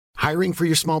Hiring for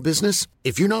your small business?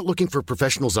 If you're not looking for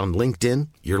professionals on LinkedIn,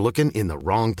 you're looking in the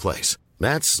wrong place.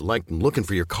 That's like looking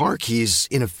for your car keys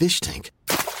in a fish tank.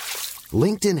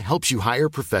 LinkedIn helps you hire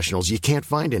professionals you can't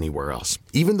find anywhere else,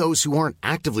 even those who aren't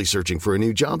actively searching for a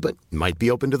new job but might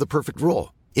be open to the perfect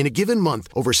role. In a given month,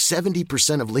 over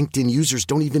 70% of LinkedIn users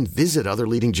don't even visit other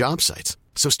leading job sites.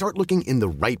 So start looking in the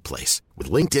right place.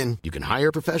 With LinkedIn, you can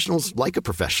hire professionals like a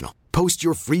professional. Post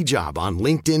your free job on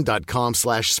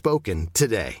linkedin.com/spoken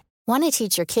today. Want to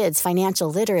teach your kids financial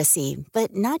literacy,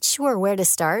 but not sure where to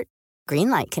start?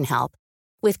 Greenlight can help.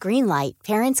 With Greenlight,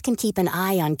 parents can keep an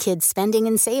eye on kids' spending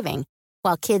and saving,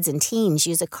 while kids and teens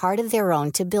use a card of their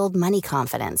own to build money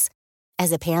confidence.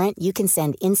 As a parent, you can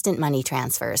send instant money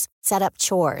transfers, set up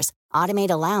chores,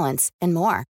 automate allowance, and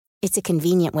more. It's a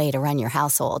convenient way to run your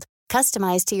household,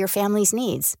 customized to your family's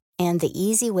needs, and the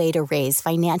easy way to raise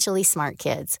financially smart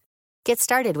kids. Get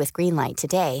started with Greenlight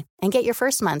today and get your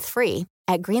first month free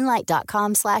at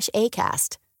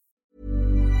greenlight.com/ACAST.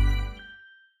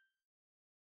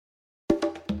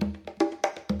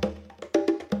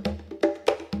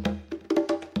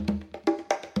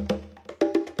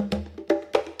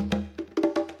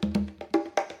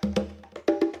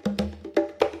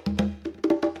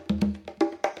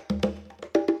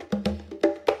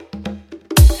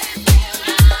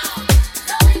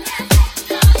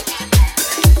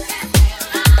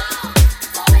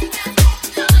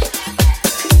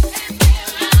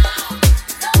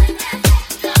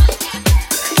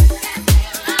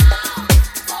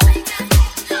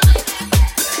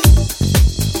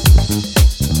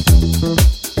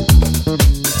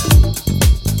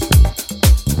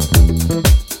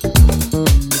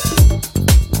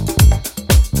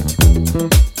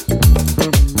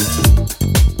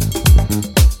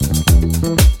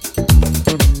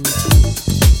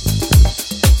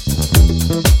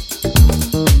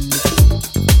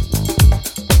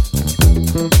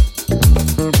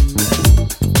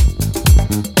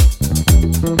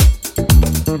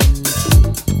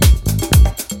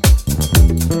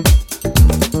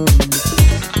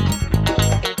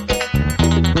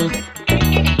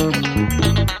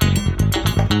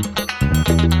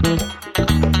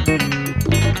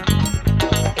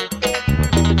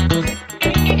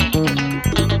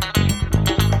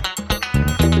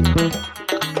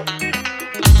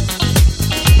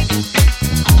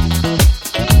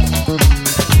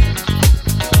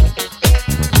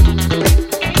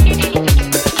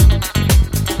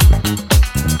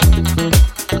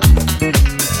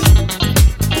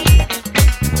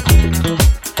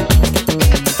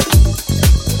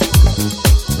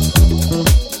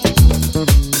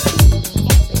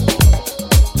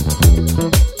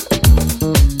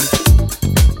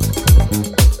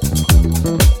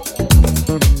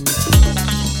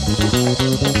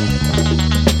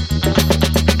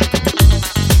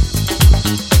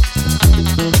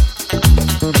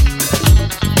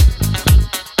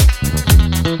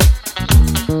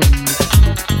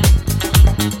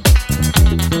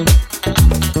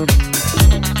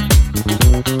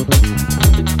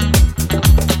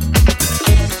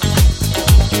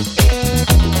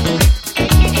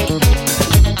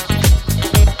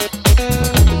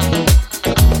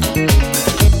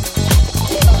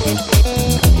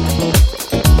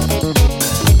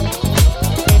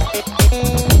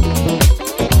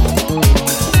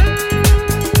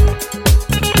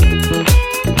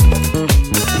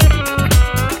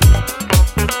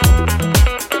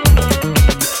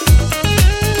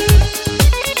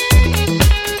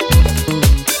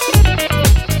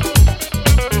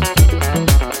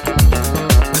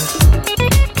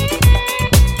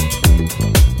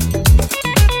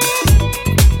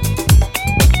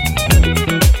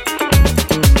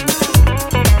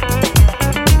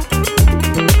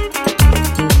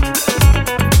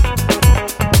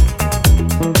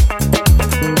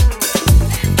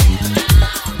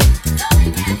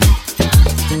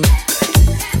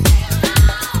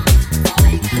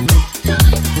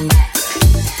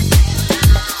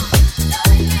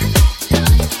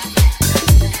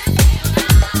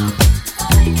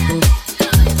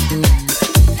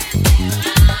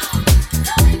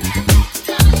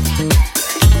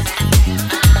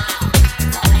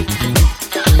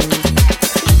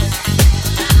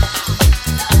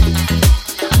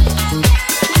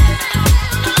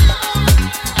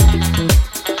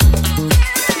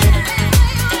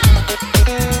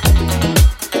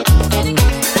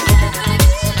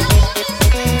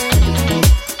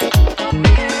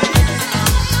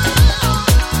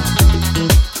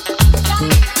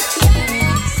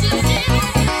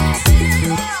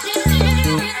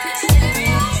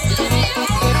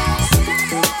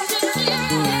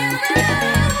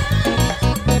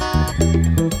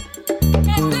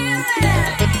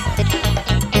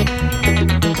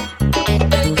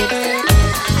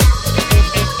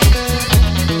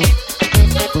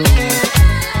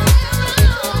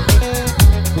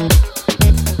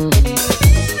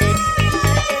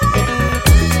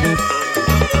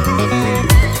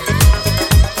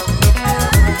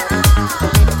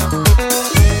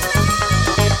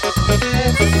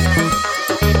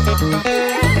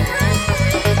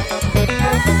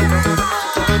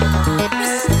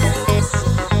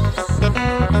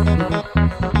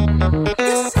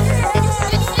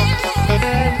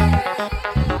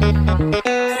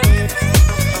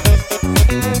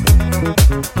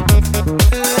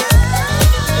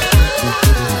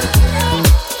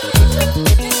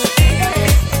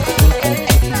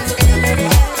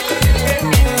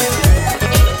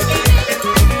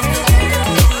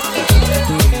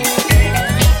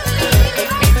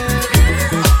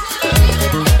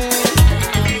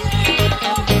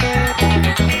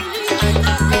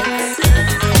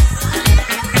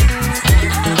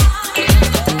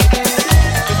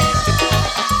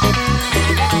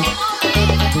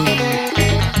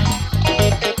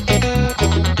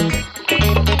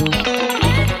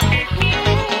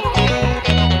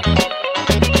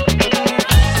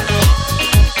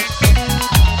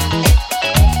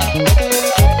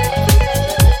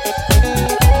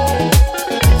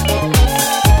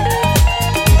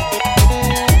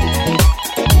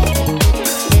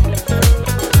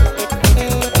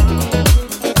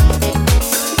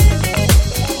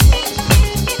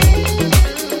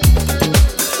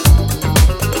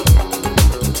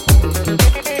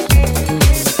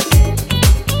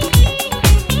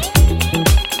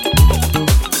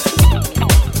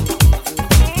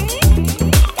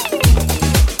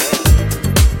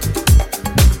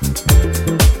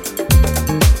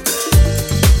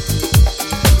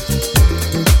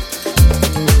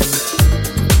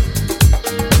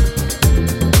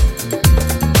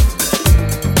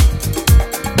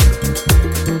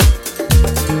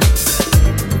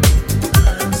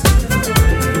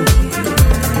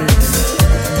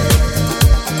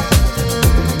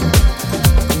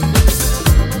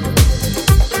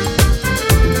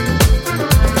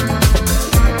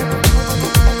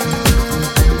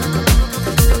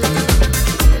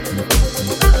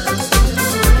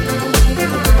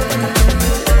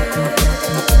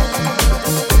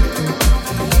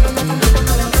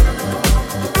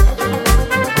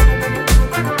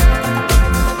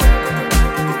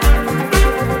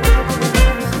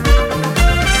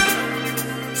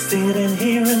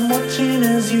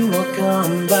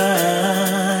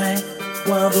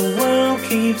 the world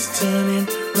keeps turning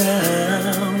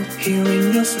round,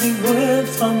 hearing your sweet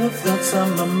words from the thoughts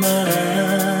on my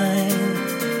mind,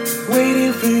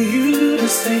 waiting for you to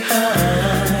say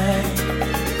hi.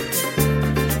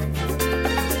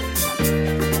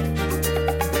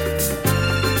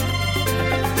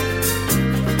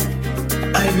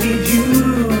 I need you,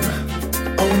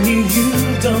 only you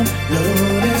don't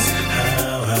notice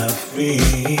how I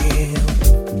feel.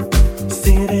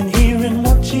 Sitting here and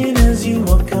watching as you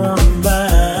walk on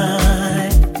by,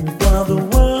 while the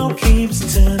world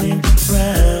keeps turning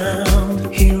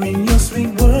round, hearing your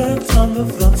sweet words on the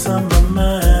thoughts on my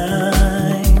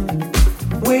mind,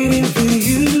 waiting for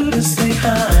you to say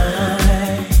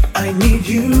hi. I need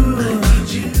you,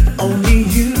 only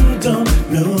you don't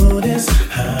notice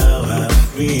how I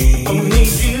feel. Only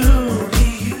you,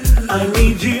 I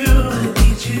need you.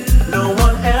 No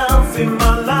one else in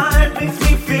my life makes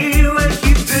me feel like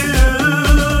you do.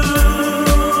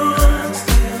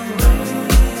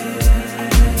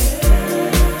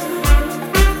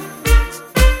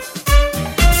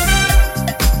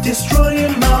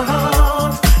 Destroying my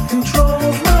heart,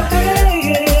 controls my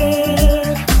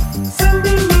head,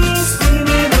 sending me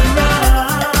spinning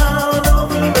around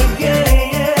over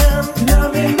again,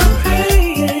 numbing my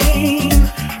pain,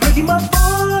 breaking my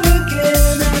heart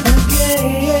again and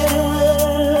again.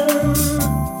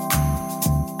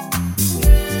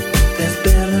 There's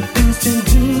better things to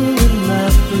do in my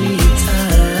free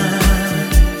time,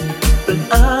 but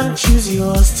I choose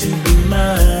yours to be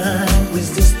mine.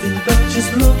 Resisting, but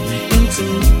just look into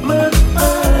my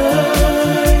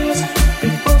eyes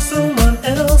before someone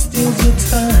else steals your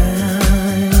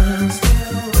time.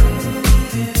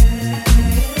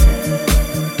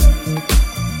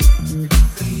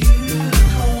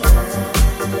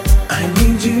 I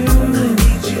need you,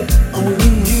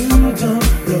 only you don't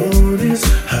notice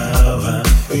how I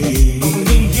feel.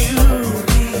 Only you,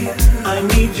 I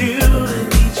need you.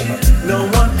 No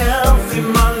one else in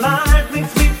my life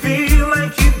makes me feel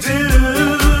like you do.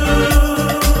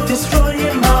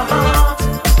 Destroying my heart,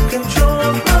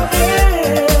 control my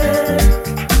head,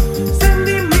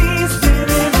 sending me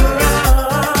spinning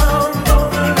around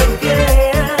over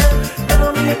again,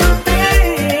 numbing my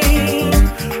pain,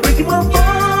 breaking my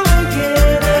fall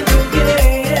again and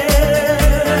again.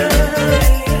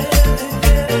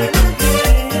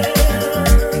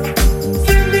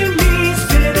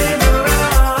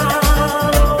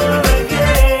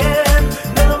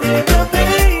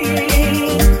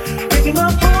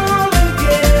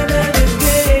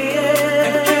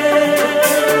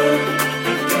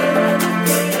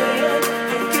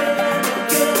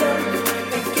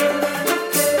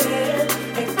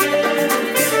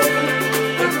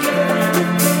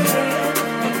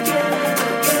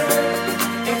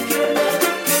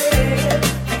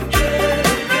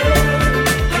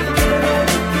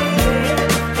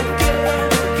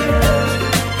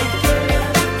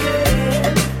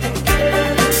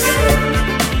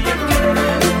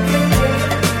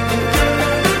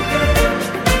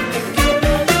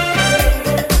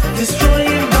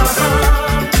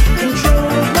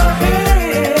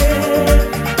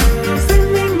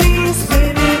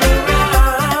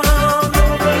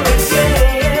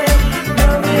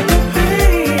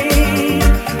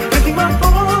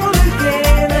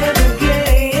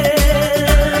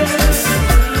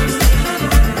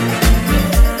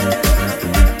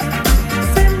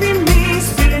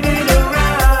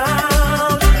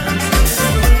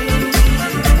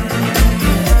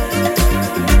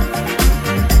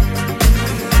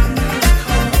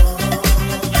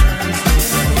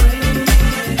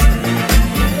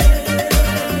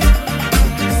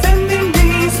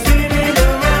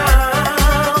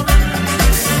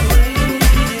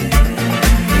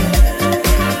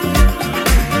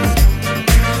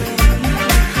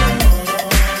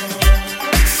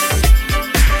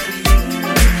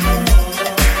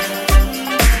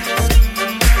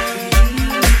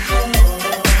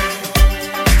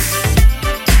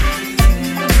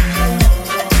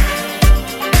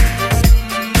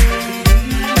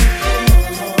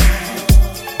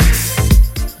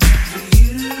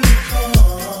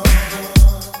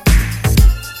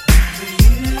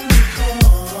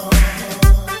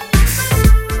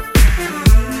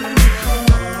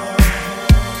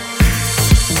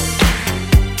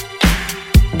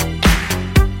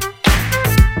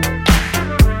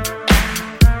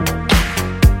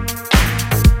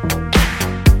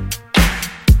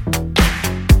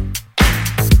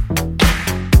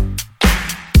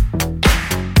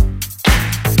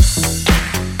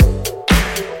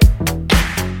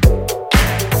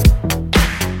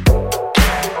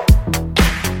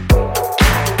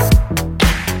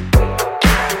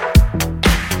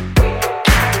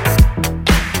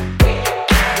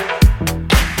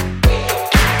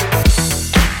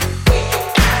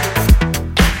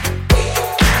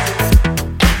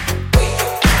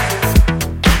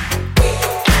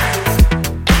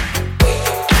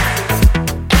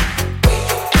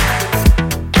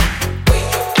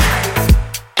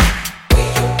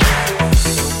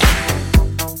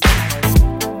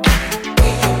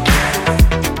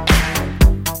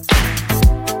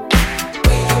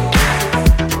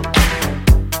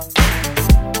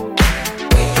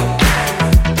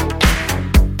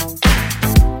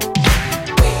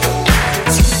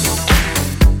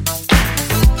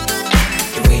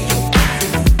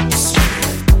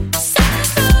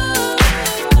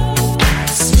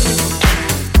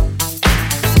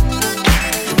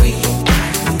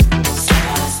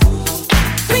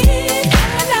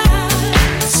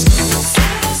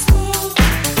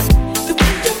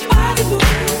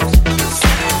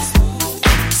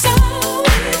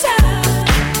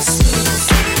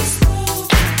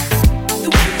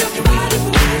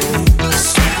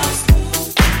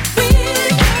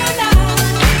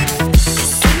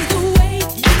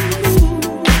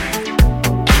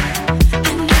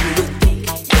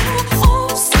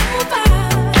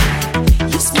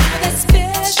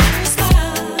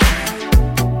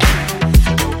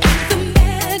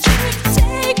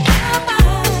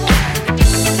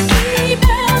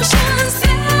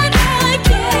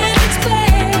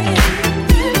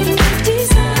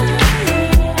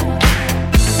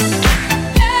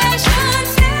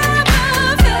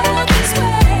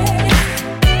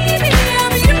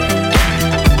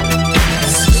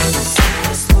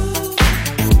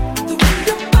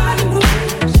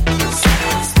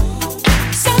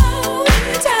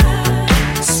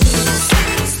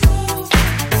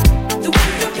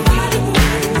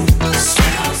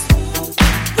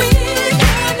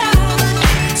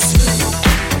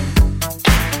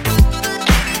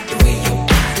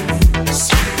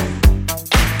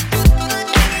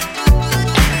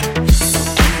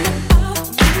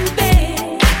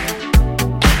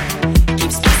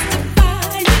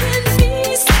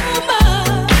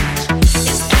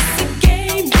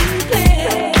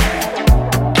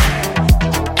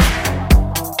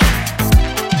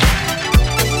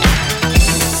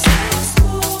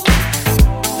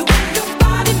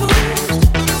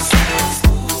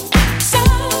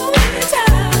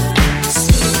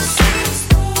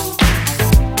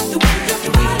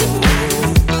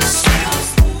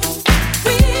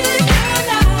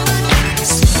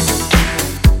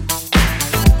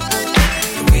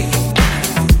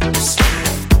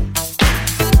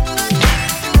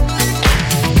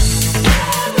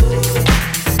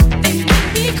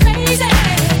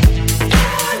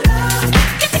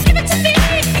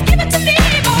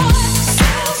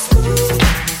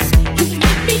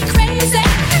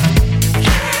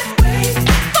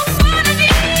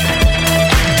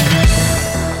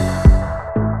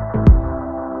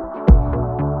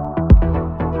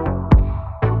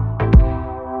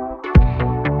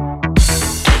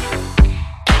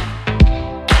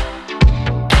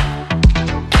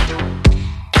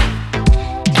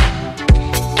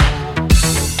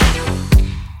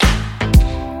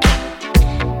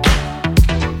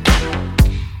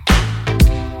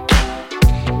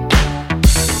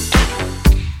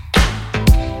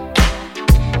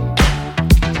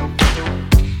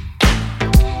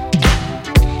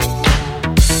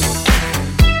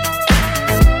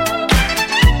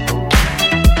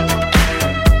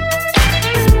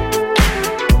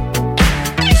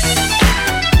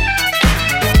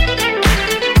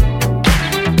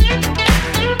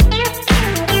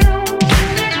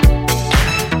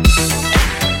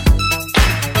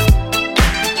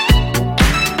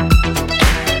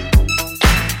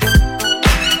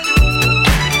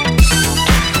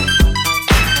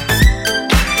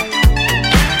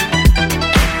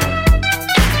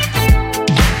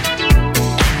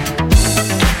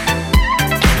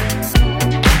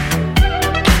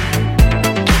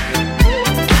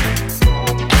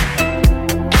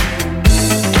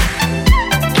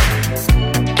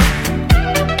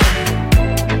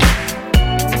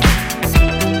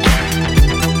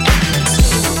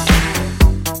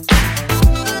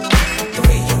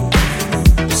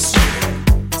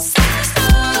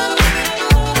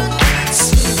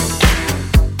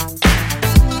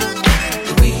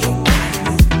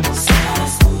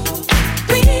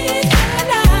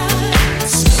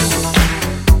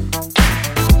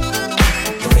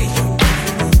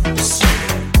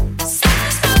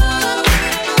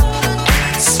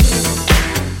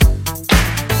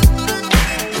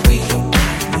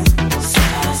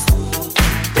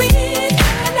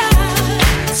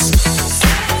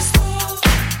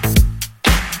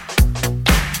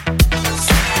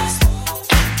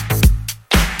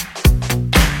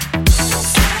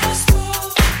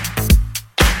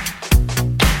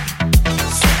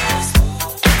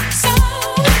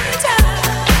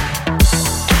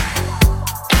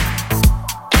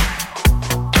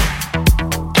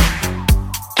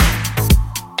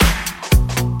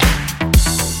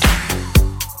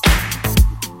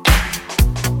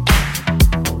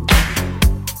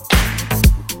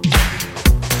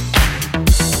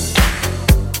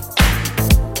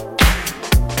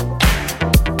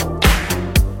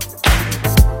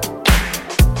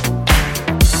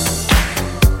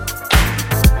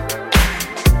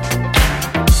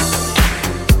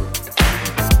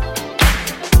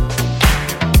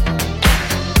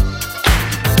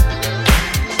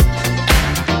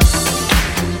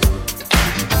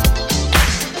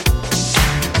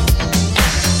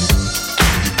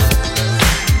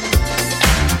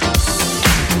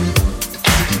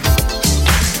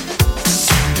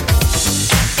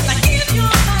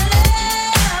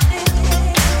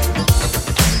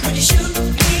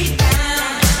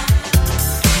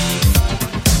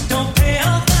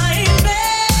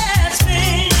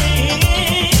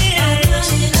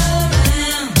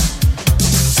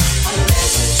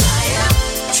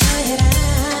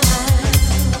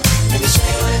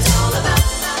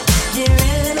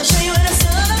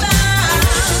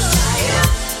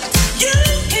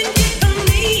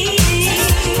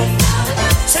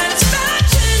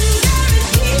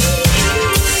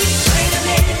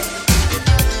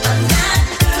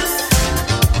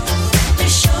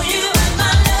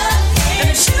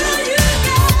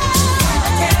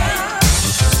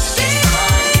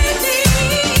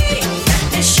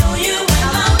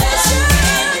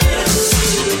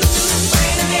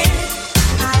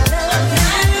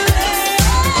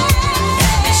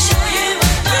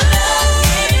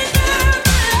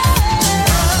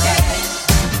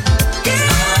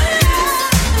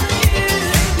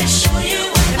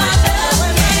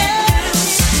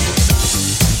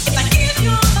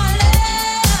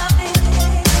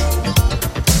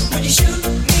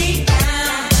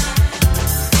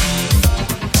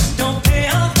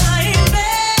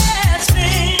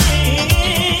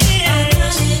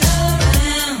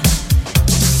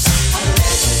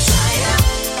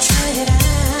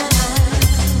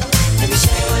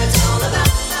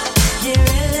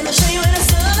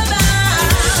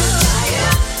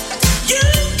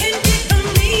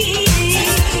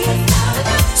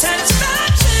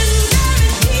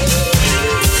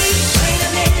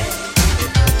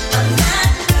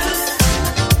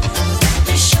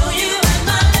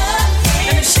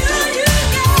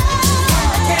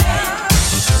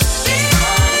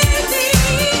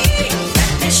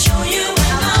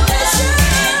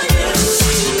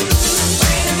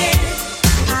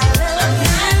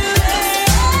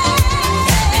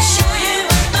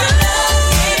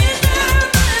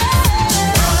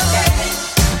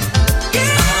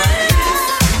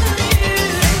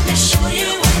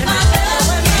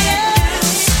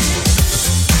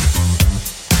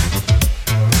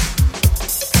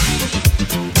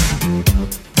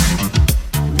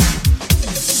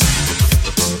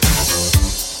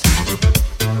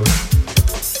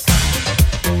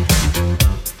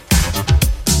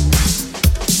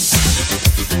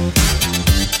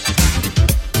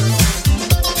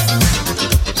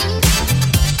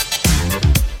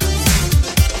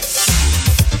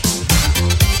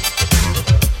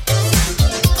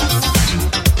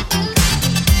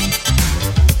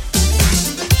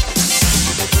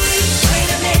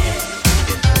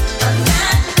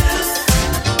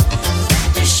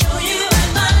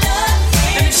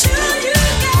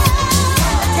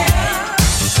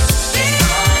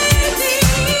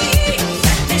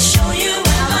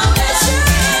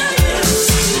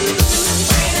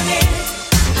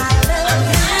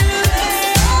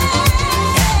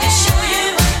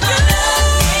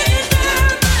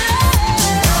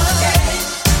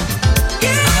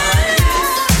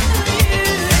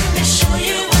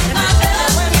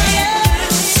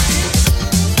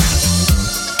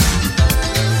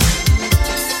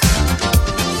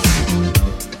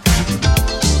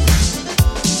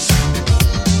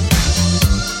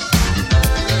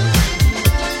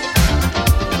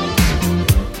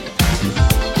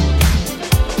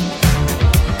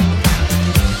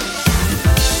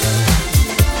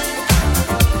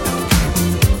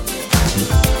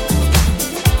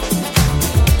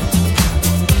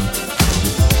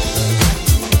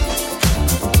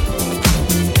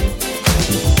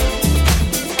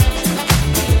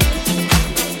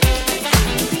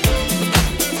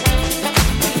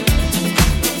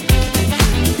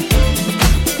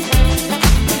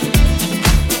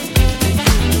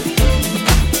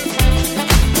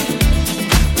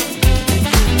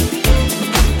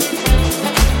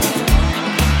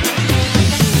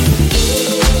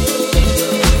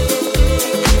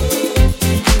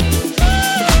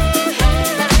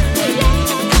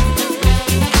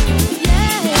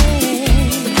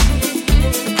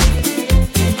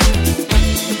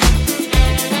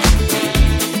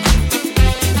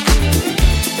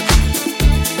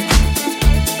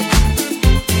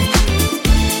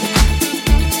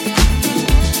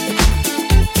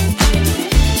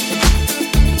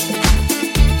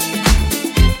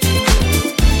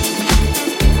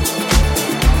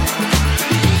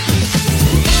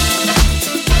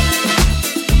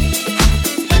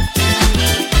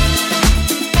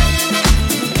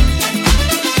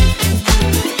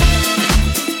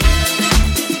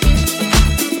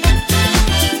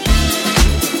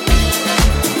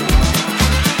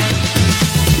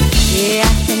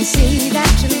 Yeah.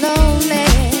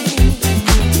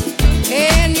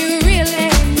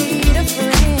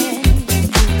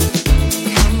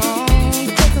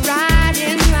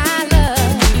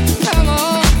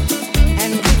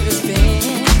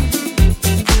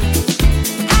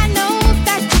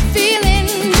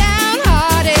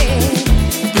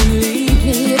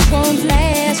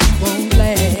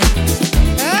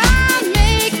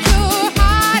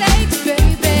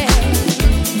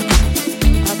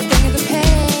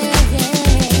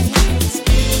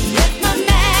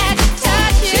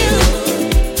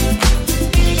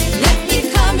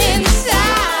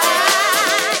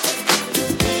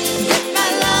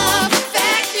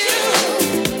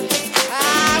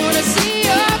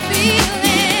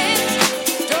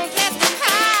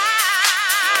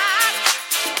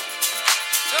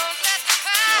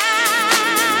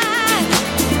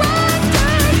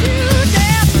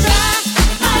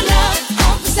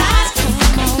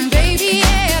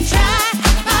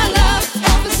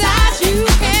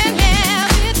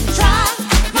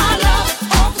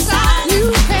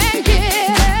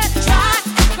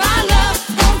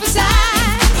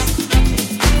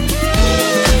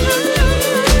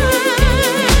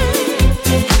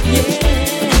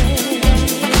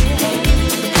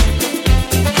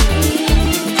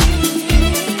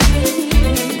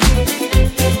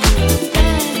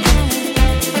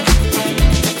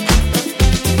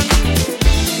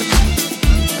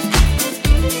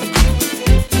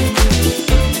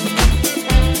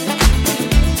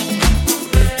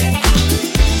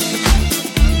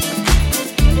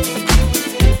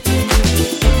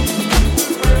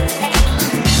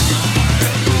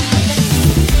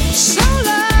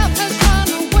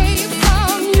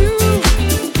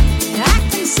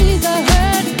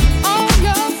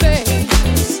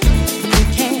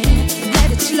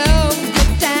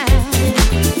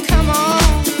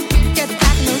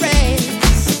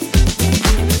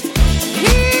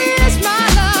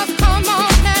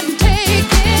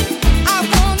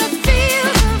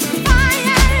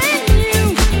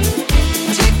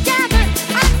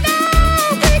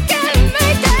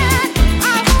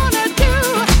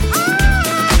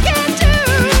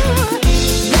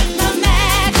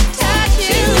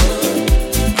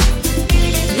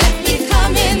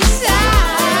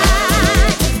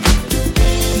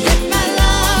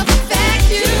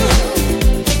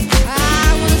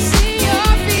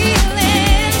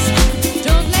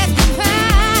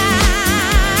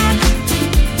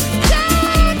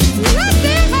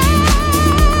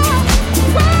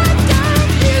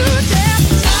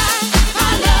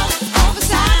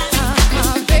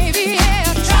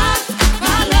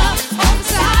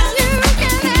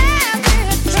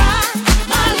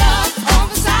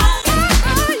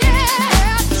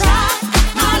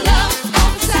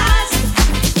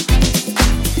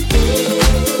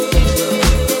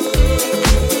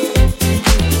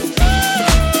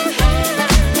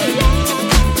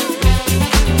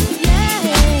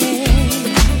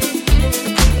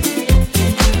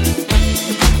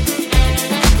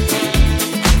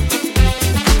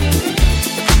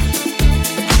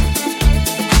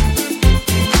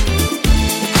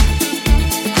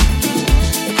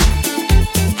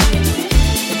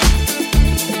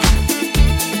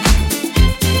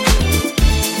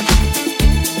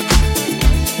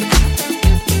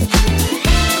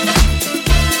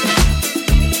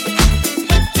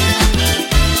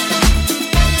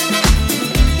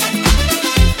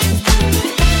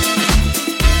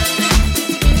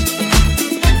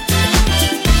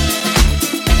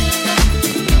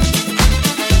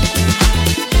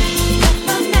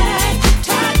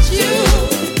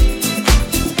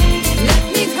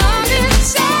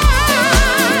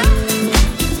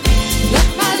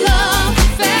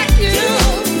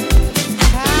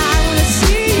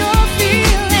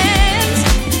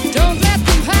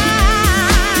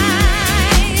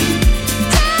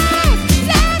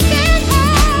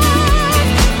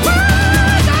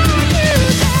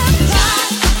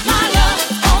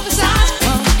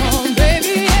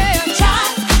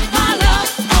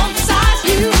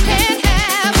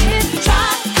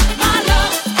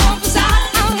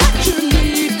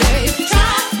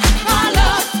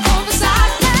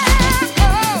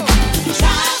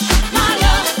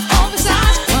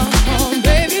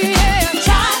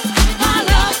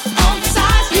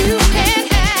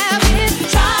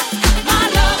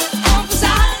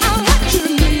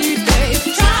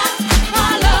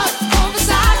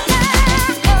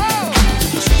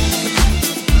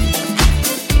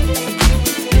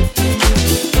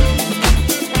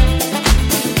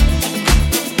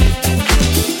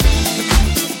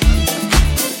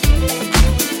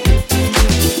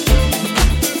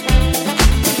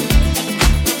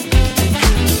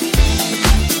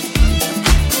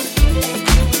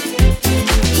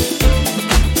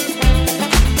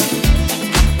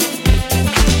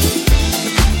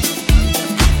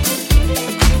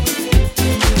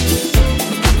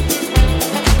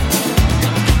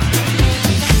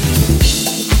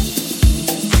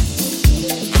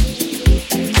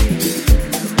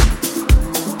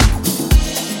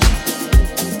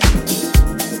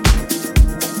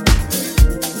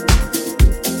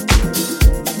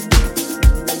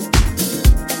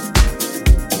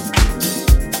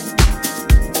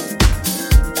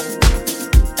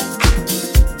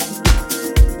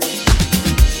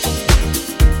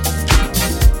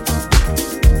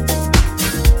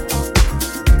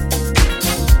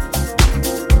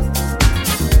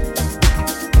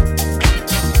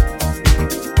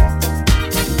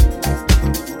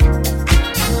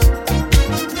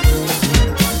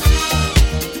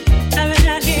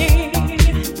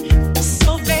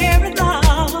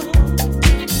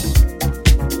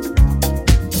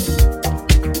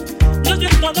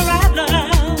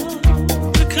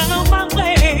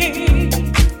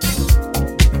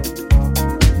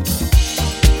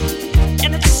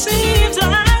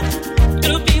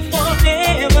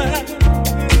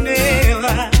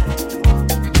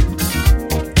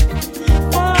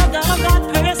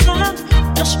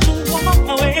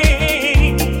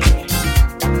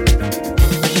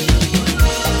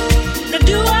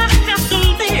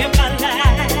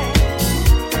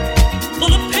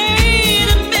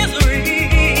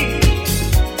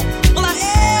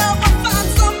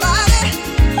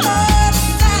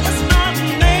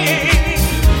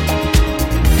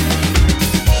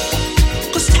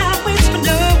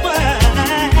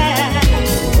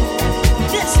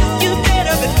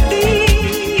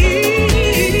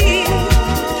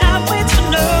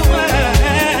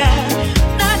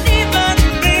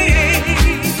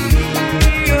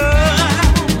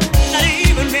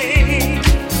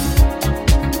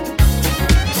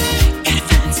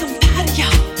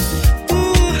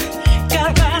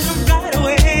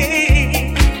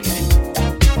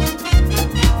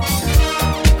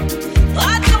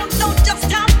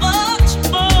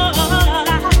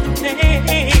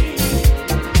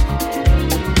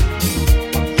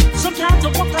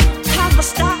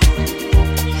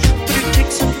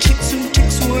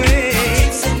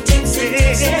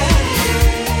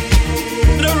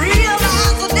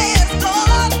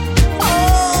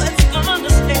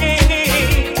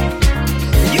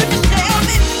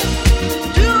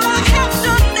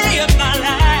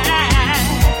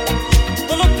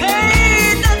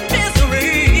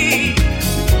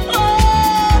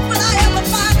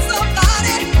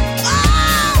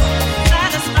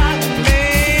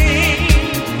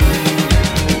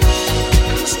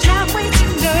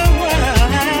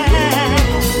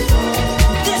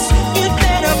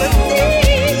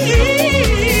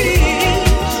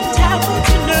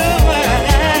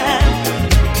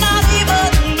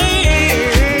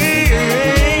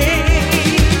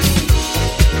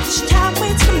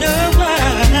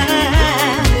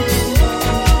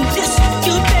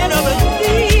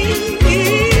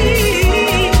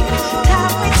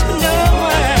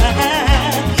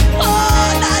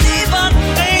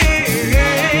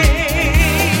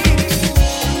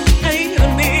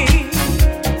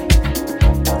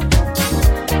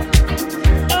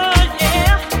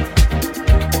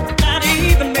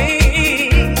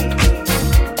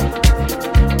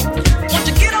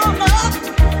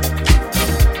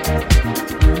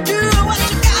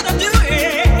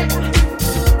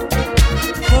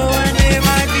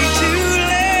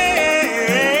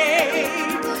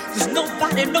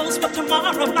 Nobody knows what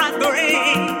tomorrow might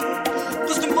bring,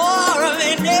 'cause tomorrow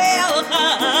may never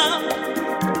come.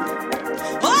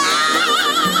 Oh!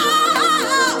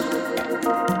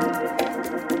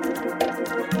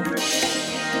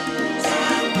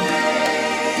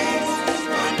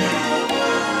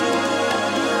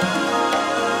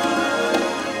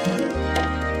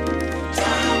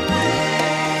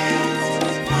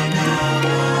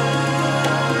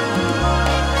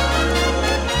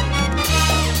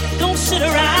 Don't sit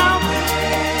around,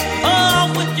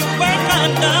 oh, with your work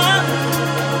undone.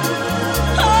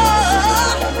 Oh,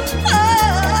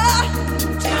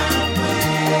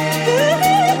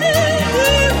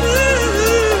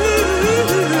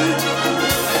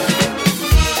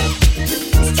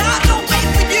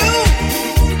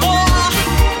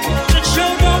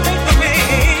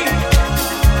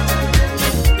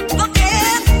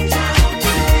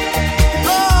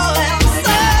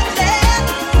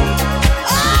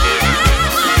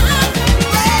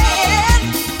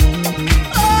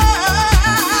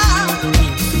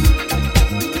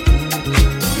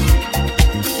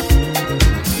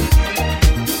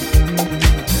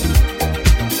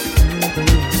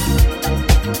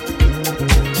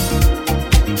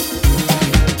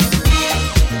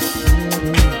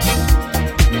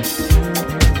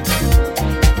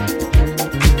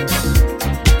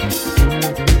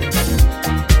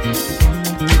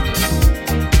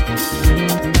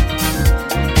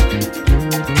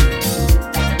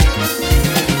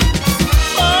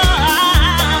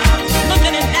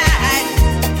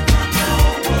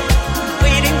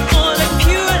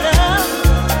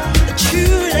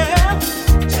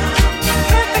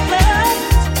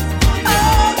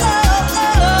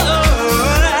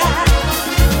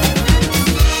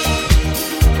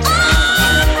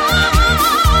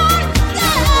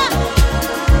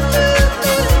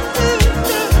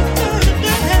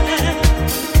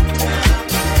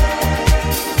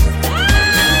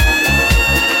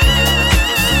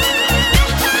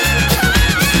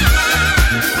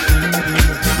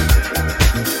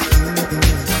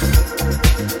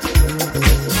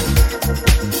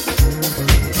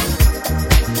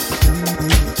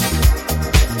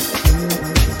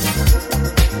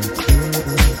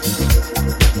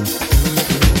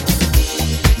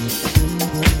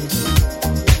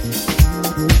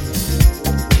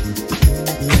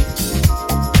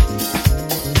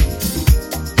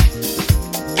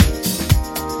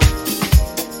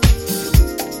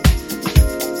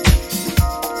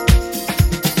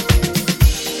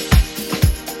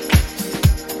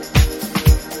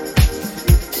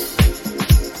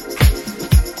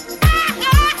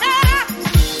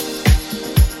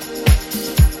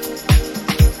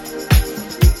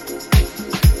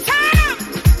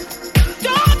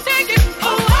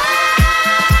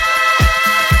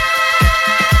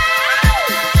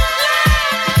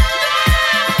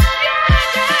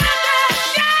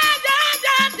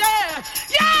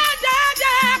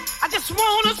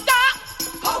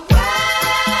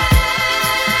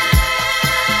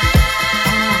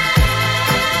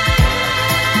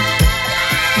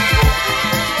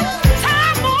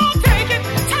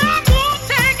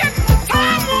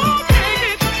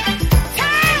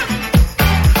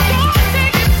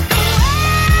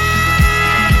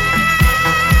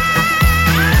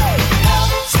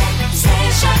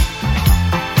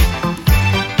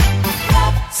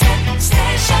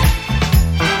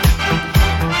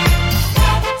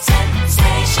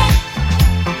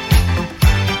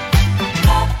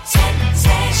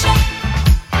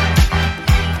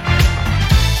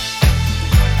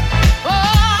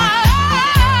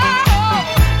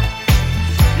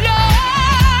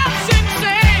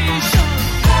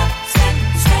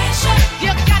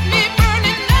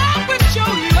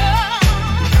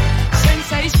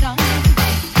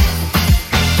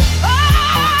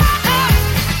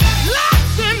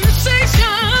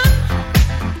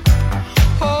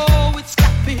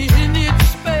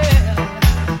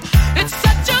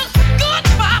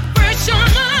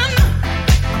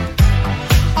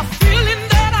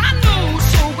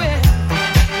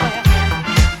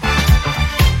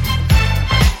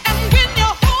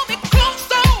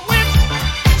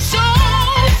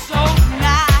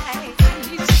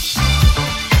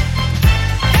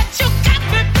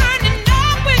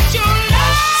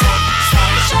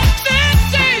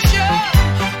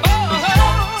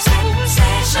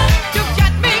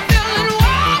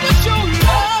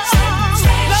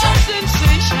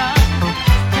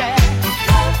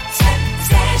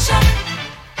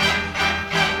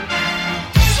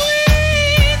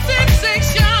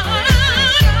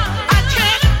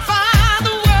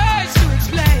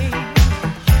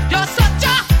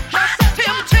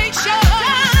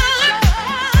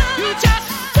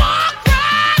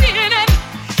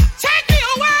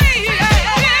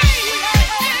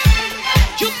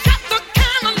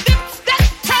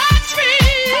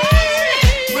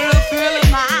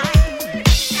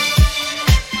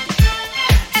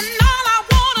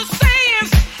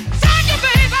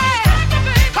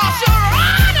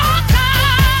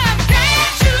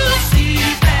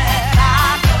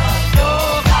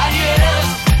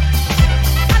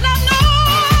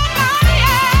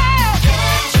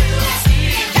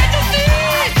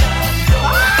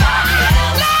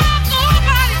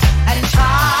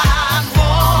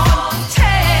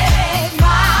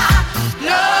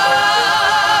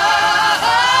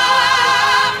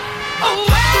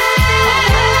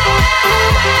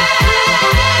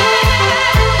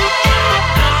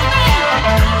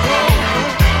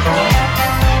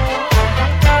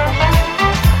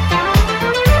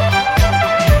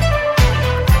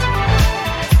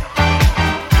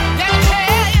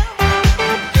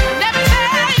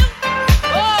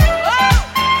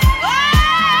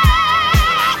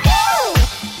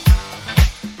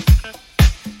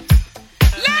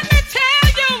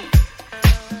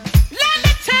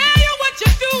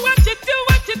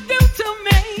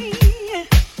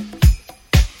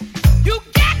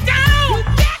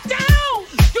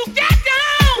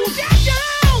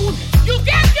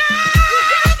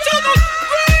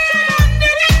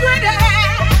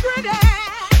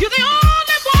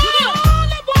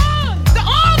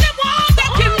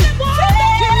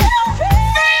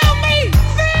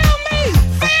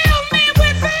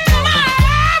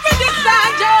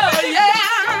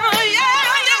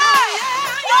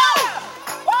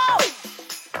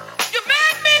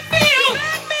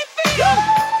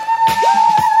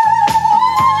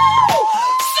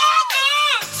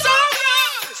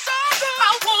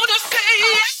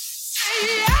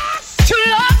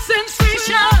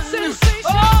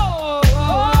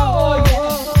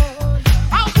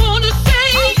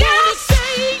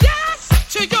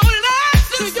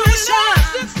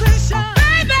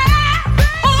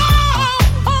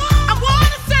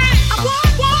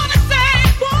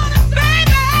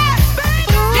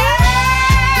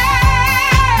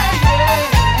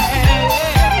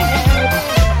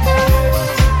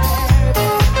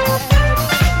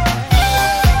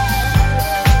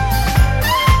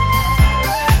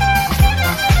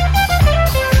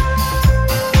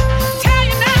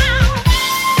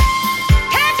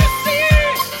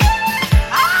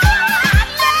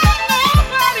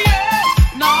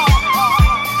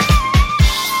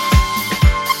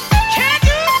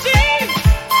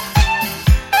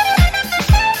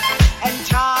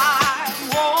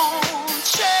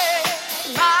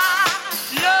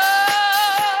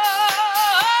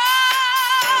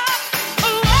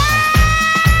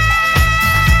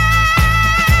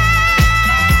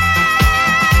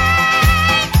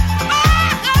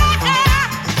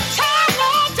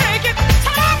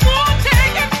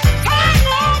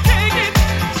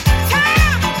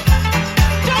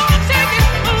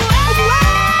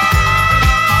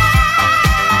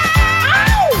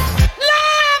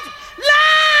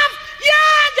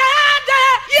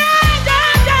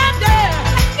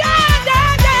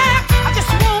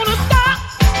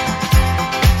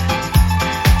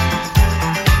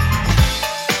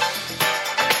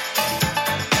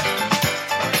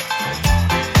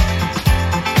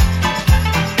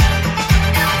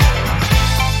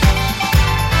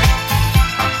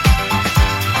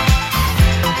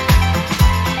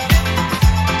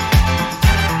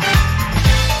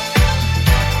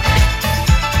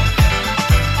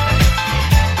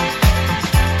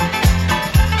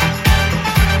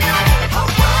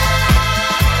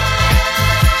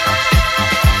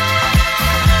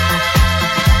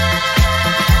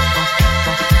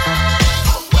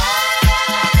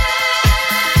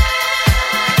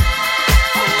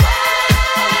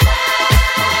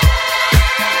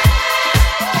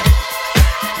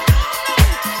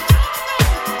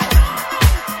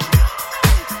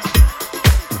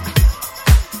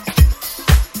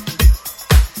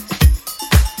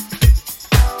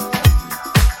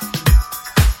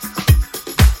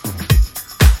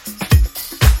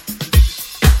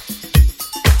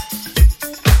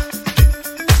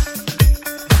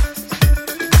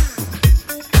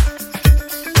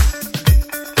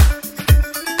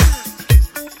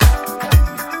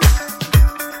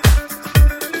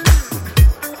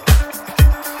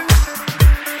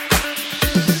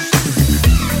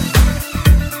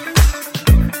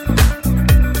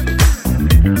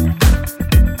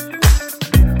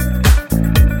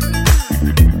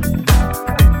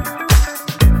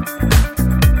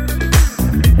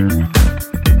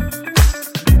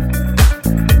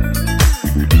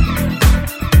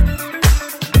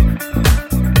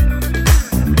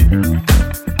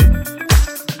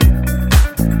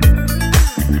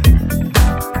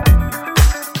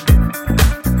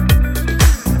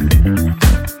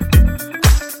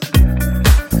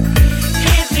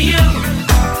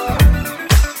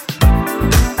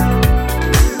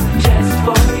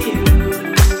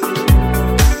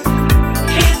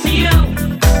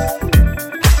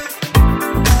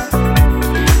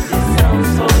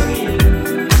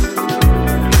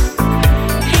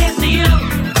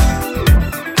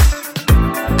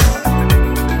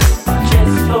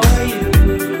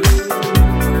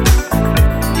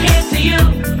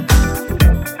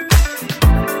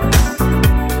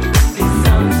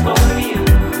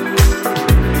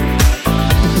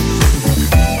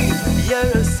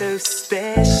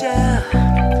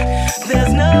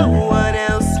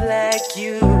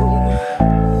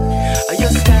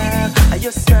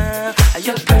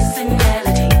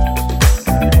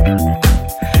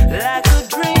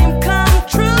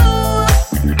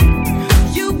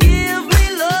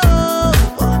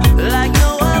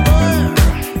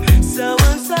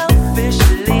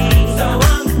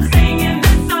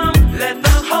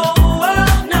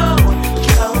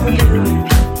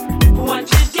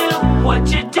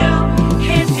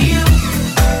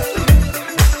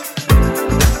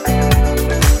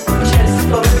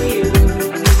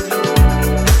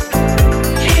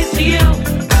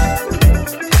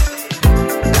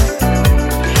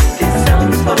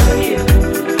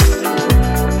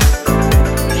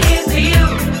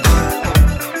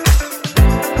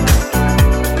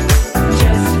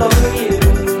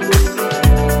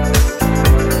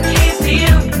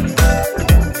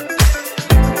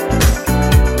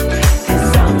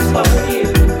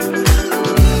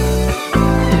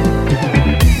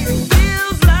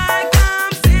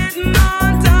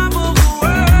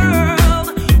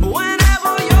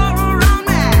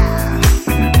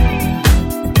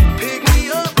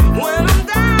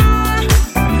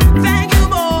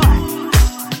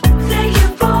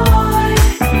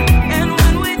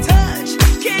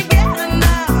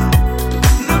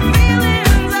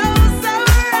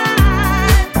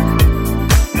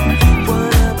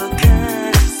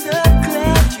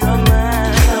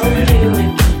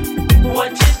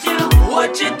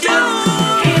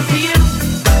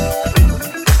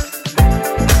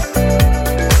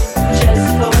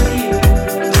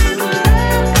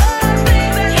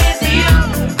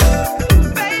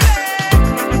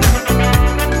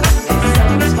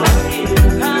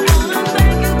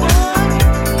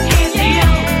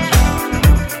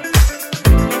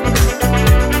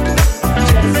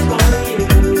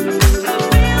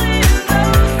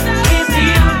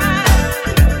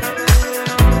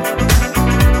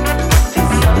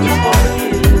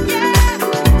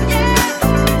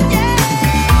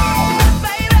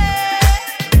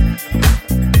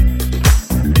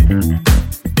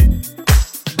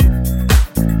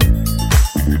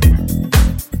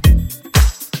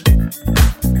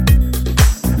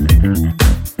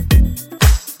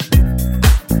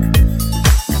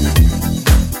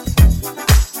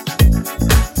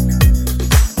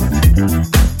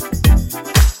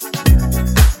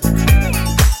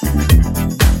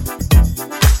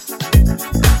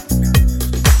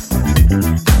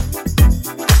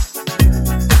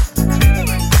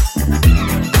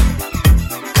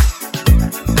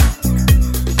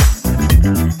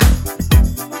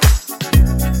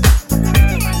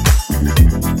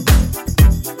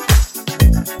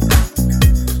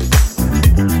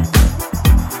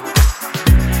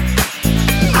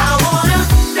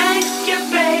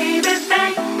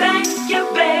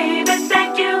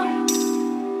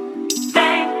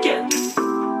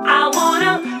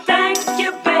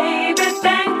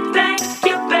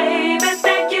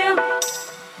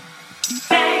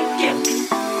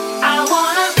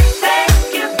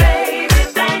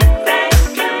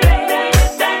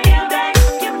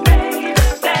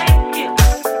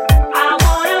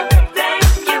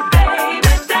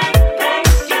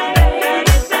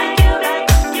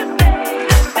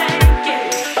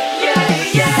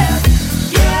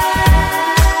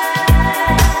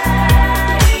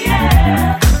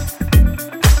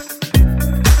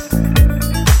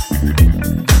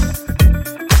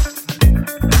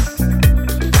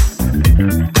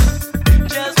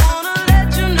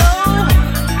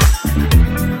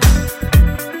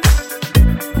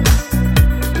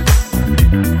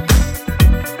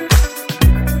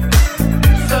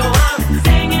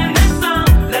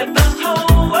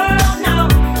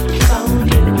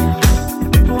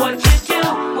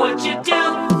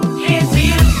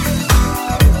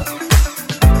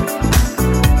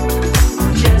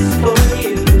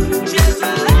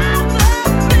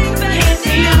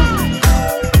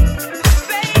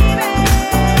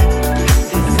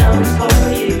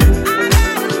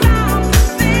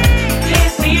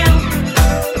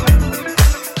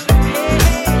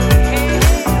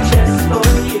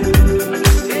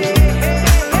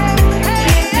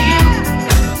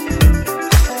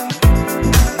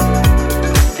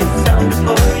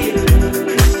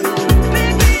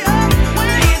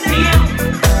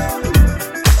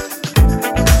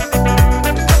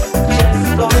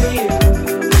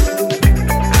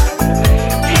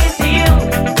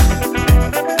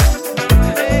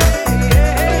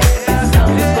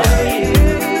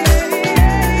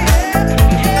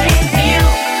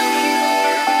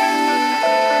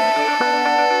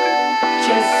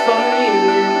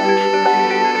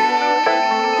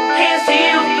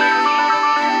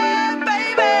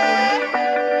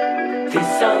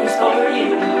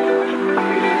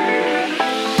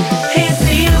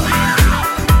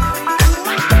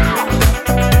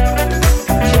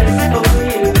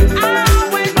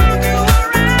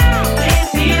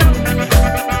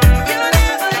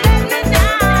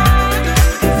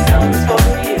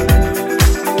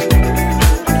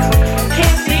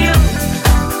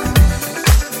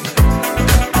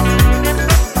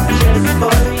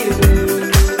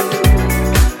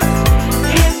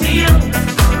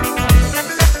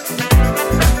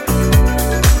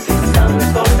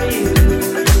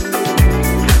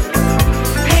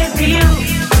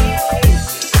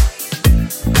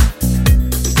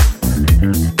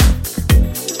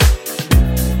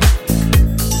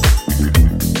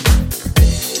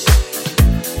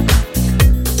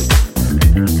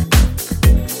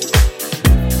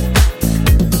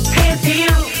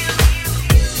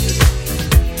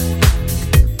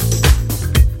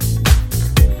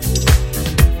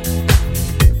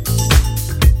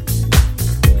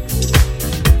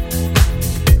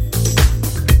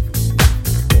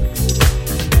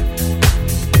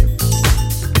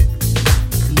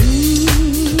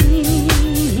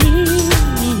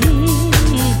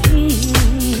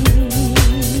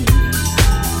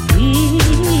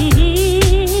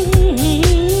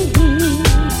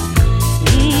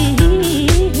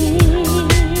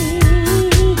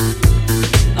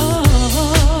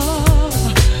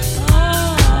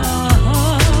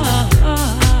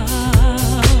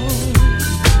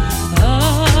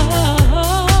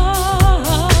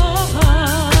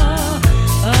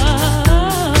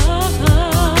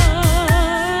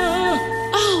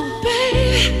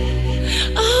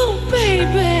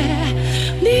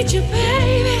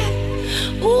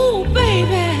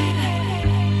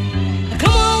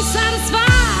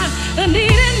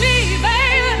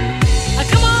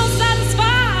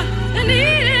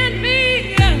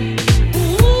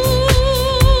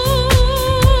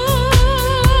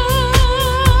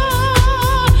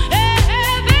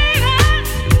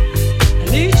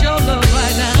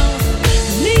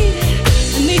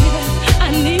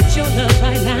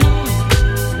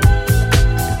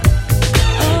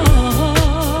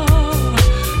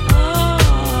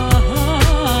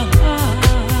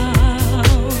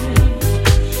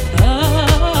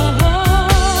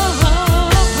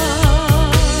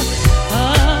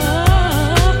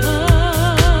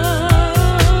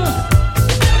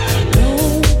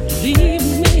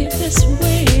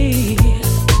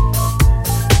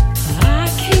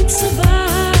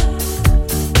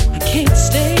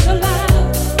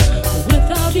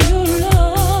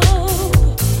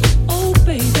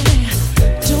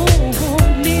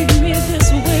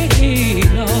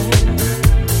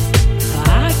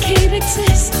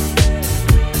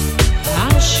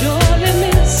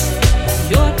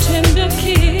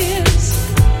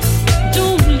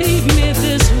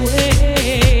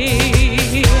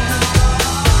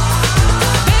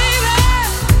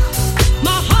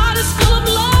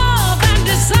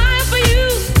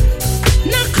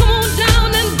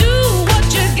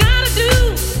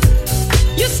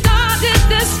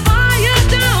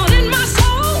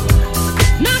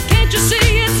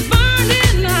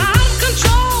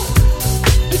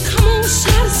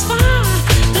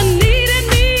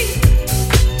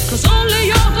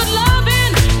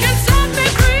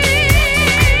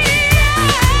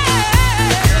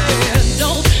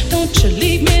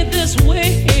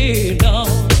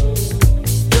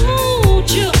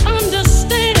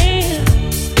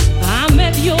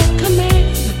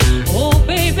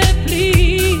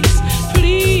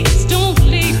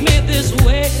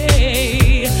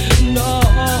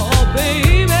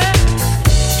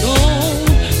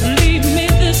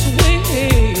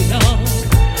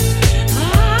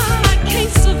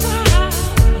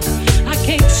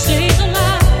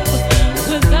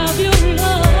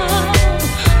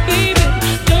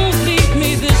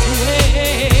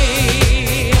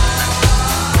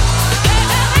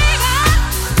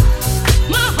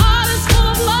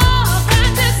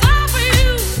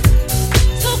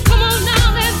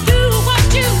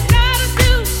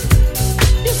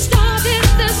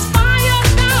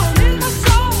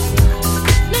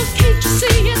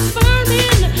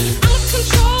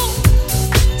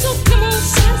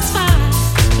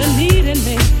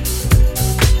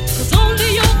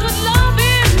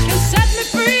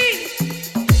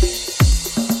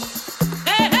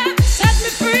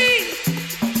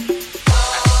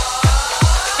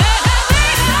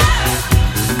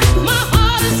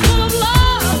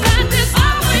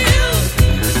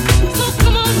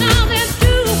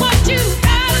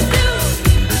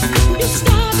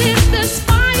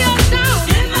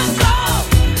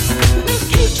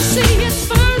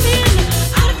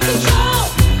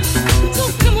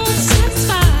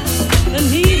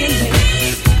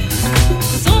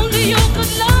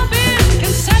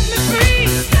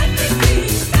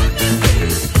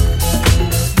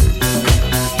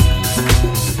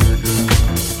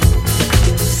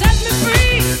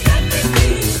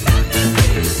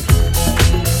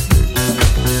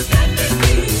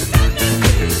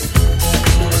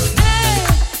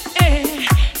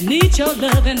 your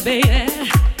loving, baby.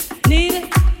 Need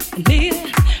it, need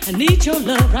it. I need your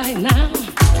love right now.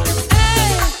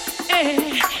 Hey,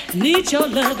 hey, need your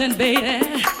loving,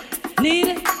 baby. Need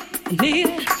it, need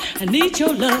it. I need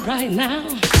your love right now.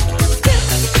 Got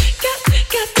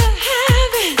to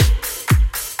have it.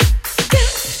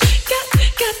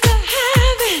 Got to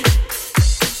have it.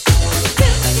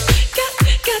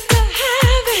 Got to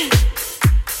have it.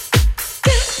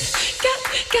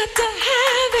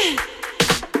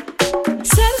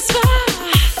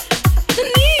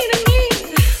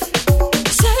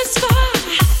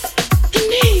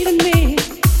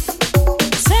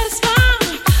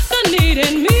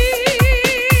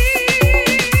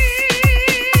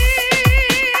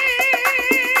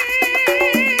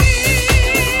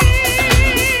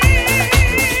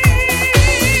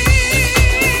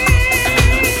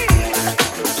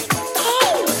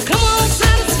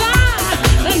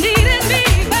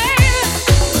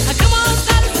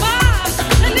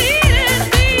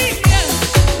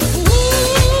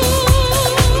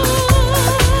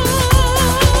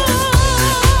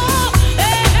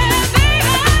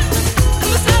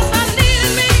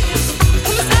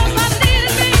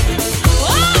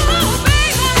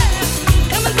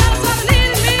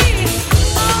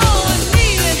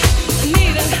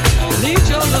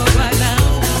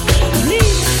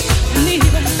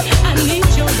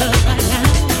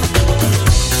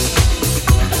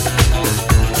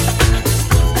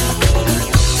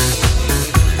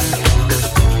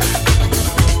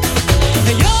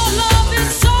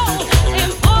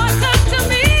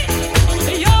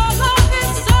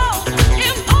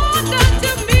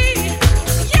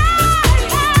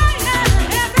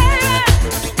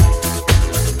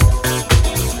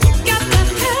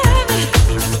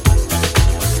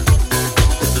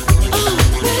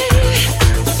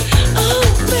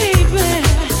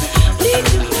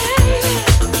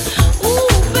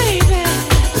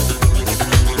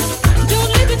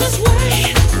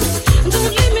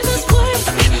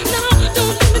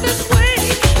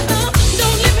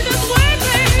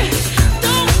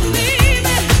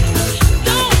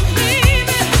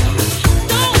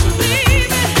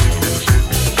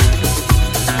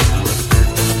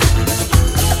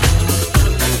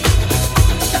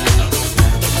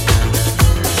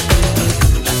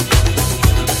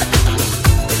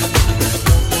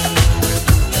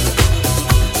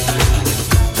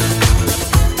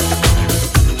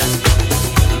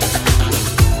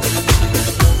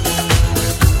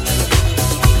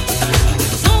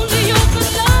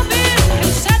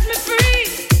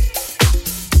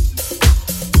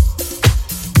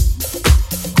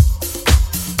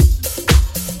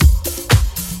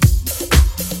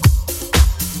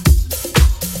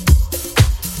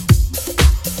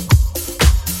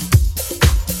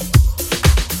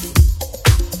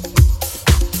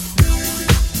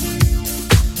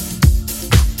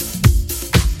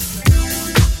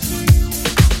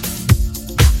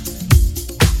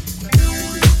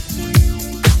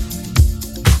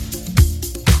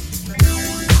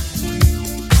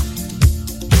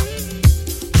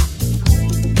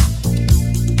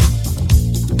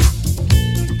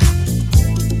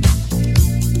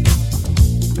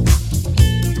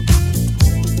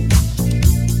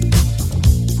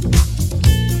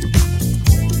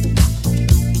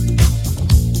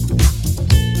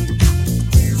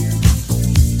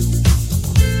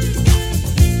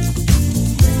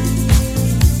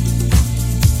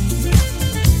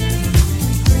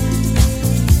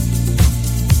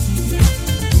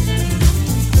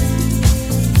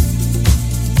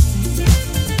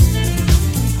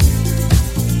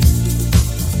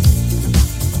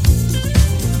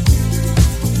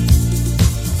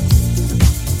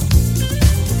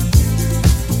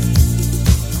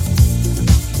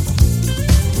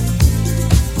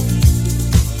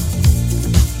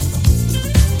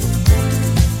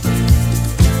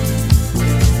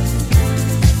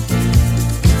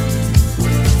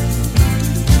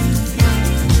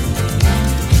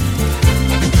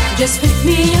 Just pick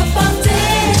me up on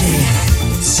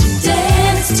dance,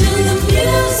 dance to the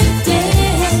music,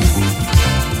 dance.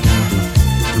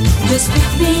 Just pick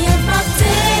me up on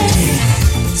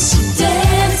dance,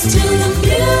 dance to the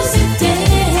music,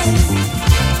 dance.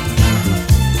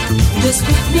 Just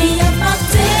pick me up on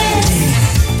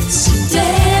dance,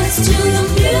 dance to the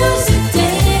music,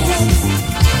 dance.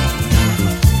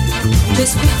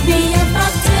 Just pick me up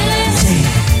on dance,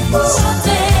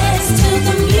 dance to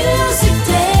the music,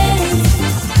 dance.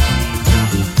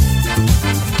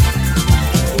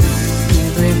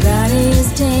 Everybody's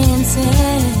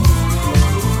dancing,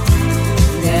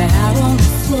 they're out on the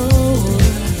floor.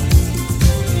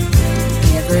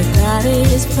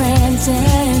 Everybody's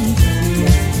prancing,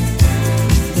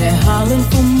 they're hollering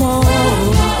for more.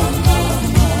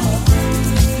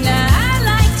 Now I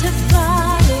like to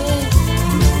party,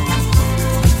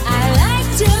 I like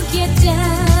to get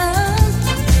down,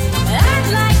 I'd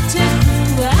like to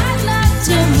groove, I'd like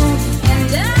to move,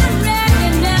 and I'm ready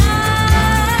now.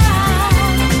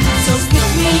 So pick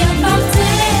me up on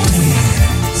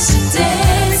dance,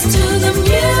 dance to the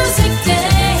music,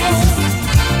 dance.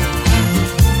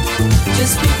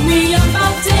 Just pick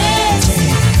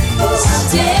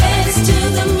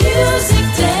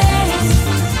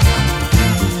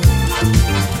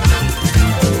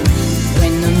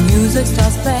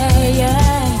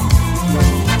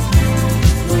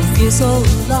so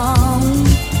long.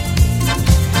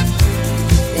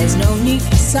 There's no need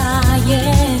for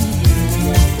sighing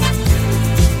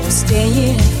or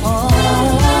staying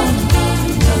home.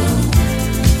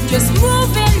 Just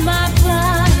moving my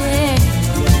body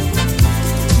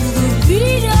to the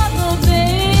beat of the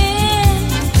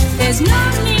band. There's no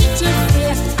need to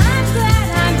fear. I'm glad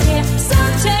I'm here. So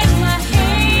take my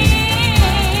hand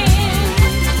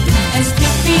and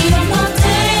stick me on my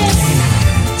dance.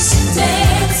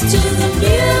 Dance to the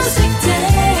music,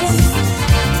 dance.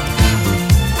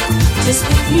 Just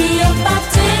pick me up, I'll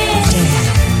dance.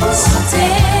 I'll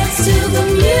dance to the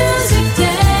music,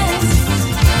 dance.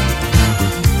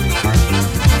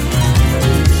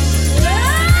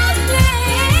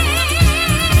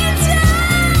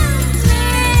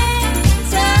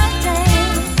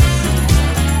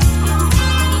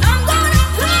 I'm gonna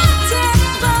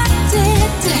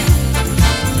party.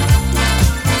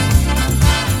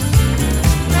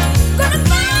 Gonna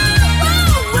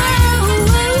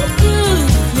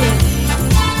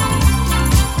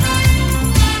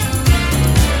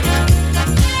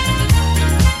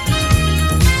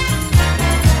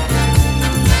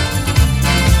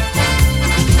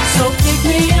So pick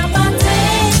me up and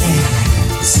dance,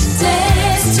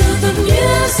 dance to the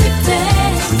music,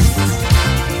 dance.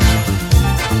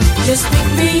 Just pick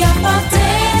me up and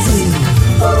dance,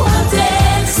 oh, I'll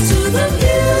dance to the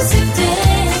music,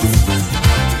 dance.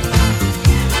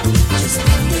 Just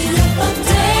pick me up and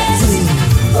dance,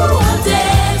 oh, I'll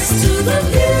dance to the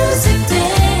music,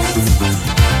 dance.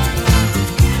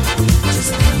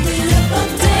 Just pick me up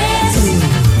and dance,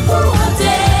 oh, I'll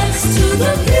dance to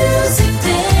the music,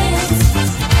 dance.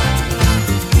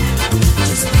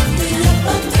 Just pick me up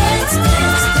and dance,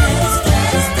 dance, dance,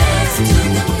 dance, dance to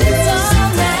the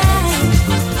music, dance.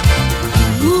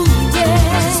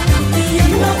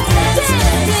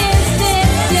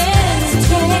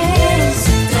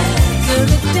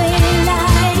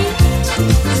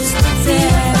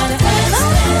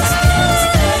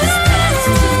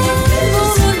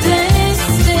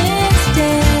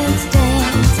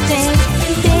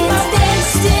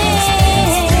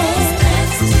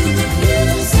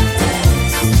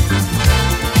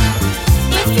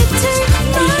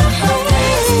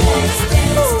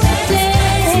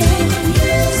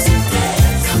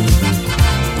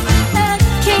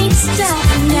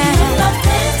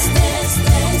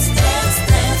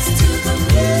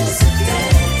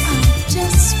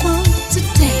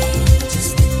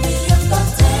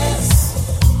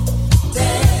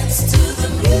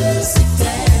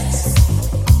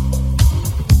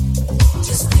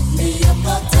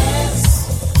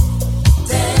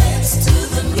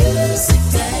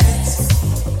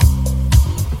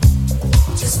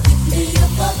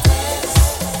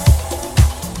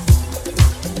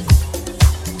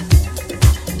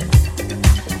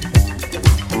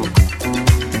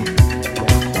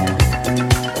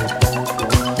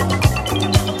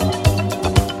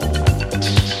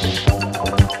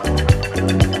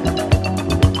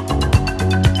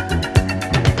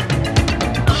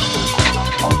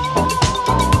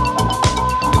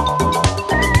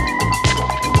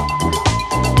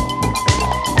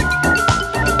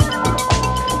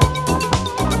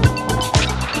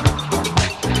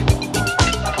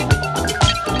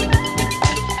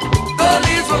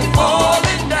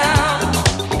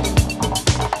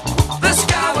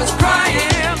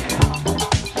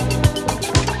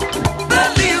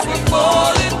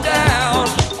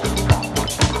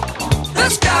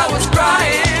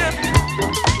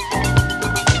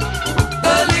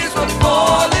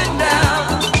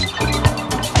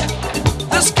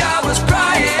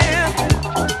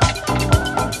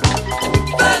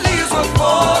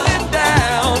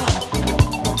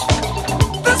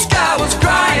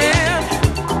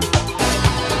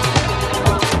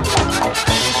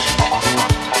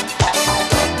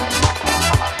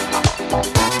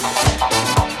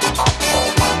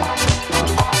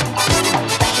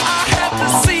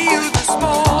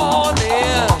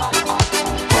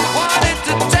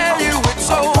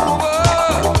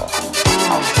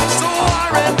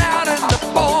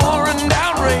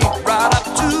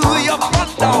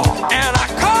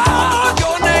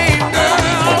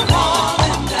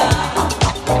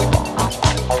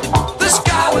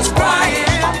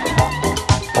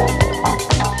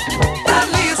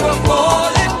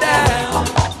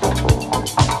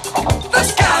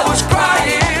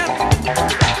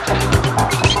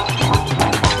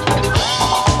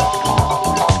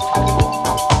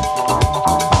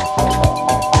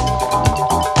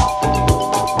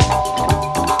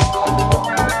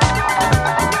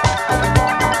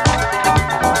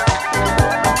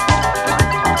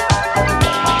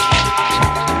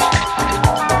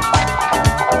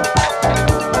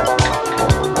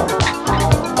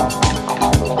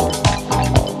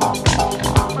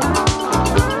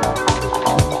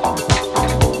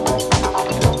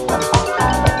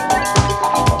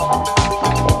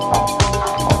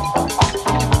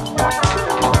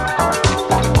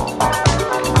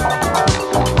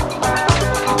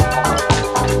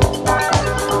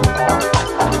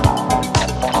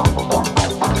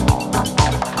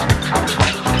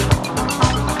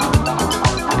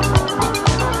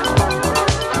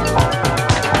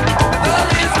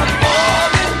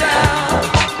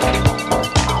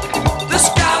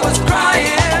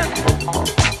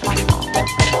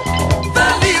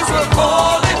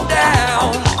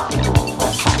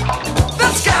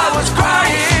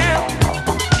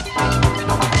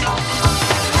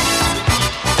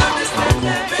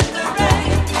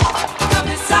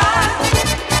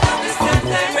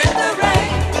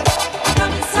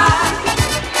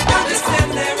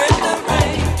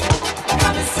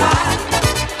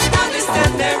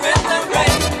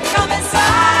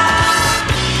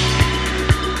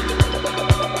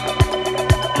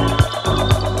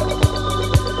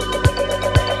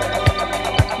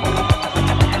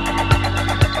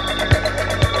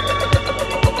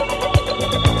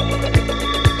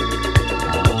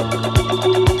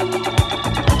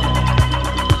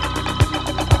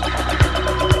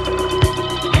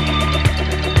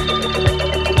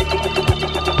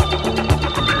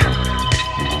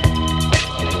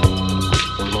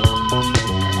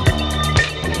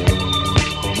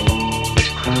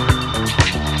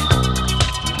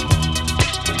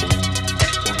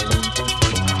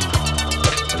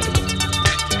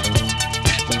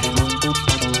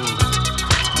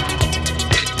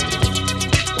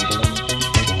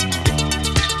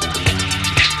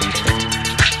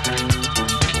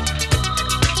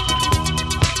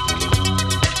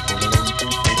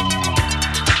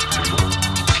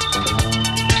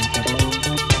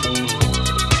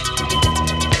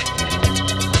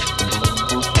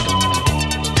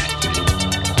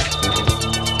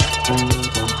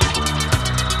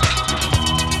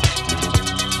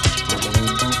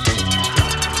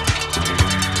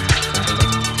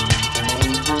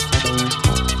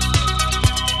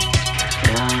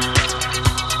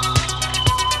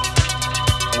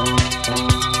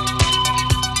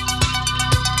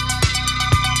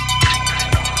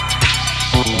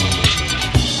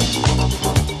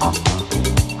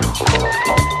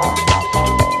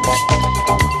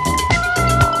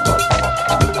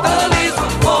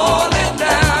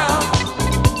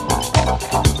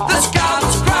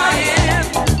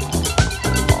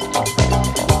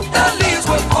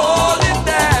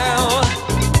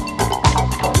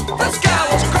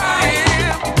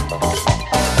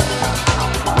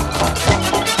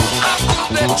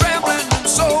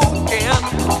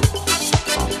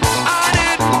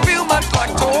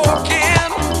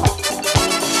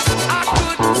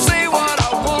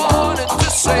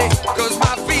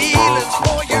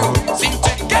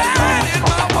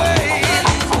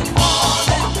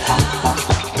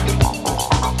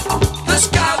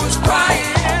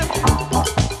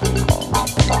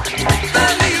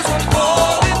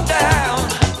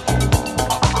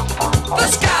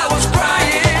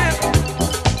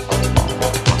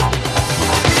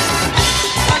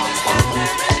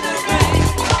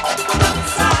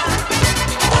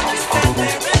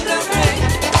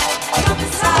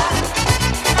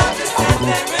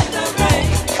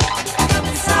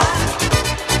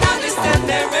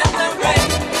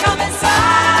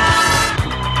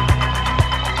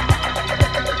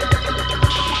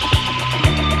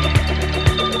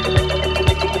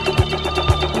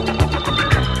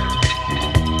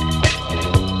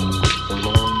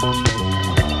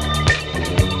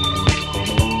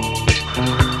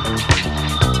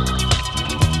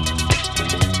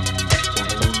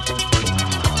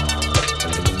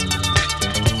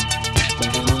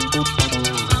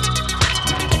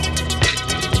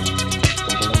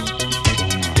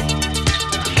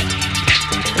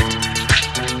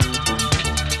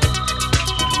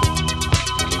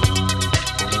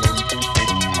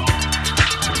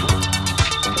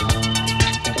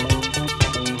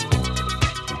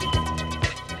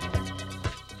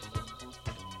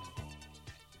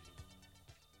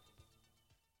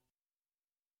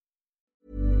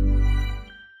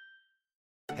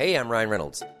 Hey, I'm Ryan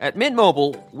Reynolds. At Mint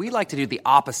Mobile, we like to do the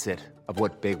opposite of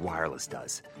what Big Wireless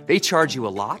does. They charge you a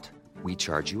lot, we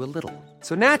charge you a little.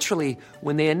 So naturally,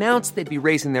 when they announced they'd be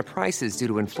raising their prices due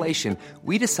to inflation,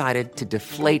 we decided to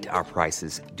deflate our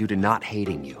prices due to not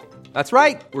hating you. That's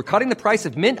right. We're cutting the price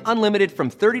of Mint Unlimited from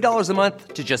 $30 a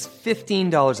month to just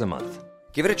 $15 a month.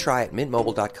 Give it a try at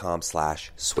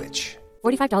mintmobile.com/switch.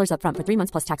 $45 up front for 3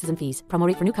 months plus taxes and fees. Promo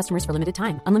rate for new customers for limited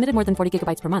time. Unlimited more than 40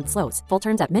 gigabytes per month. Slows full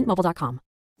terms at mintmobile.com.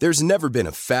 There's never been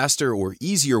a faster or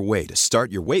easier way to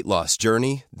start your weight loss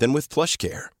journey than with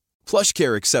PlushCare.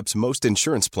 PlushCare accepts most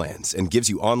insurance plans and gives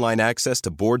you online access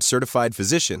to board-certified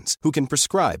physicians who can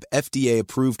prescribe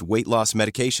FDA-approved weight loss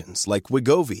medications like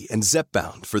Wegovy and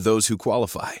Zepbound for those who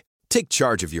qualify. Take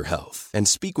charge of your health and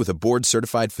speak with a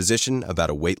board-certified physician about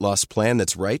a weight loss plan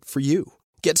that's right for you.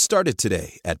 Get started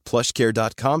today at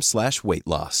plushcare.com/weight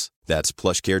loss. That's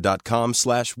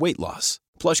plushcare.com/weight loss.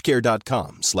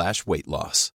 plushcare.com/weight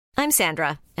loss. I'm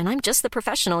Sandra, and I'm just the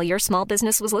professional your small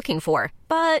business was looking for.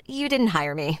 But you didn't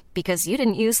hire me because you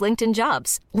didn't use LinkedIn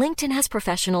Jobs. LinkedIn has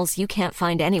professionals you can't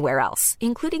find anywhere else,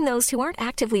 including those who aren't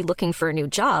actively looking for a new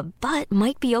job, but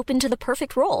might be open to the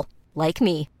perfect role, like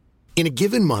me. In a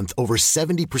given month, over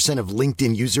 70% of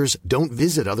LinkedIn users don't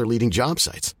visit other leading job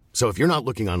sites. So if you're not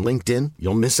looking on LinkedIn,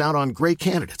 you'll miss out on great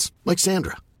candidates like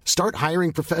Sandra. Start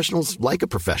hiring professionals like a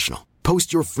professional.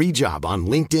 Post your free job on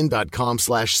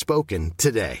linkedin.com/spoken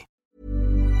today.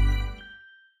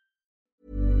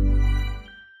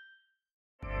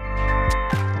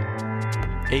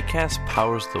 Acast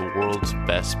powers the world's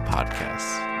best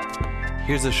podcasts.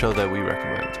 Here's a show that we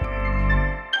recommend.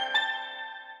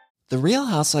 The Real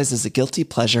Housewives is a guilty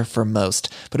pleasure for most,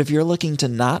 but if you're looking to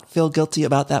not feel guilty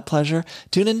about that pleasure,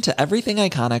 tune in to Everything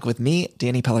Iconic with me,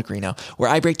 Danny Pellegrino, where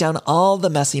I break down all the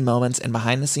messy moments and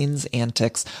behind-the-scenes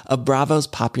antics of Bravo's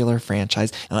popular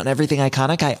franchise. And on Everything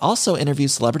Iconic, I also interview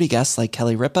celebrity guests like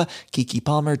Kelly Ripa, Keke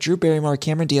Palmer, Drew Barrymore,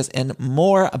 Cameron Diaz, and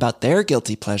more about their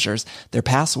guilty pleasures, their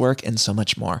past work, and so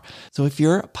much more. So if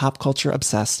you're pop culture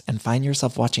obsessed and find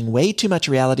yourself watching way too much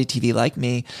reality TV like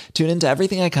me, tune into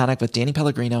Everything Iconic with Danny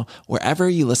Pellegrino, wherever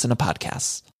you listen to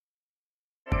podcasts.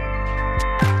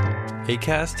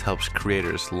 Acast helps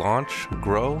creators launch,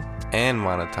 grow, and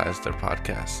monetize their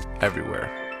podcasts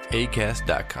everywhere.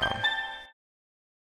 Acast.com.